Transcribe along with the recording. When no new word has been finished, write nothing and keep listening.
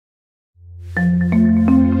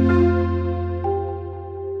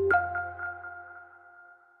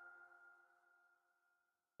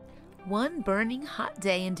One burning hot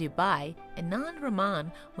day in Dubai, Anand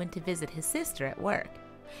Raman went to visit his sister at work.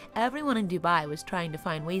 Everyone in Dubai was trying to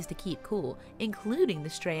find ways to keep cool, including the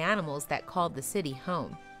stray animals that called the city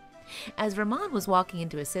home. As Raman was walking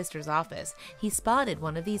into his sister's office, he spotted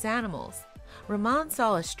one of these animals. Raman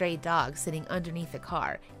saw a stray dog sitting underneath a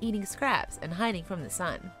car, eating scraps and hiding from the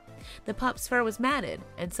sun. The pup's fur was matted,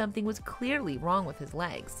 and something was clearly wrong with his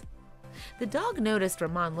legs. The dog noticed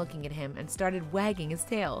Raman looking at him and started wagging his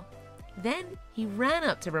tail. Then he ran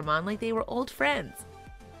up to Raman like they were old friends.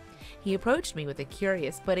 He approached me with a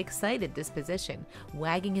curious but excited disposition,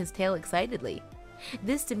 wagging his tail excitedly.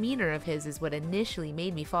 This demeanor of his is what initially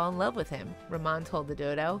made me fall in love with him, Raman told the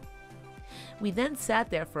dodo. We then sat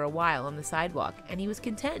there for a while on the sidewalk, and he was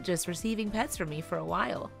content just receiving pets from me for a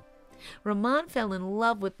while. Raman fell in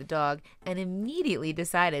love with the dog and immediately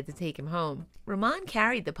decided to take him home. Raman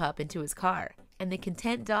carried the pup into his car, and the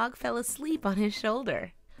content dog fell asleep on his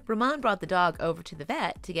shoulder. Raman brought the dog over to the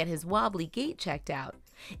vet to get his wobbly gait checked out.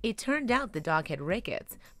 It turned out the dog had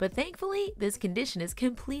rickets, but thankfully this condition is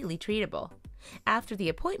completely treatable. After the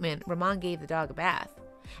appointment, Raman gave the dog a bath.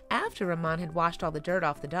 After Raman had washed all the dirt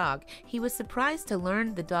off the dog, he was surprised to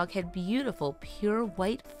learn the dog had beautiful, pure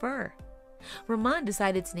white fur. Raman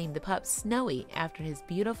decided to name the pup Snowy after his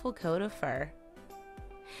beautiful coat of fur.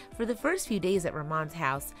 For the first few days at Raman's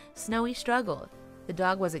house, Snowy struggled. The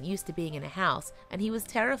dog wasn't used to being in a house, and he was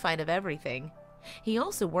terrified of everything. He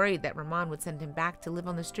also worried that Raman would send him back to live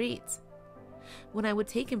on the streets. When I would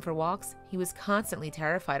take him for walks, he was constantly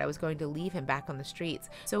terrified I was going to leave him back on the streets,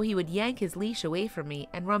 so he would yank his leash away from me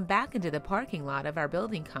and run back into the parking lot of our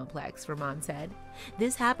building complex, Raman said.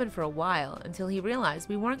 This happened for a while until he realized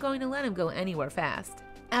we weren't going to let him go anywhere fast.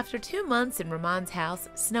 After 2 months in Raman's house,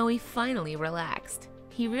 Snowy finally relaxed.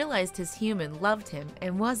 He realized his human loved him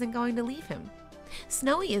and wasn't going to leave him.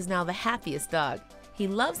 Snowy is now the happiest dog. He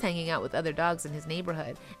loves hanging out with other dogs in his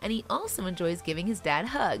neighborhood, and he also enjoys giving his dad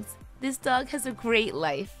hugs. This dog has a great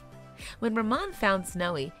life. When Raman found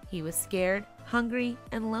Snowy, he was scared, hungry,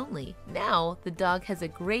 and lonely. Now, the dog has a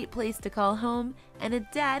great place to call home and a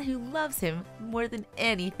dad who loves him more than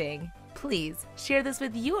anything. Please share this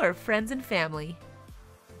with your friends and family.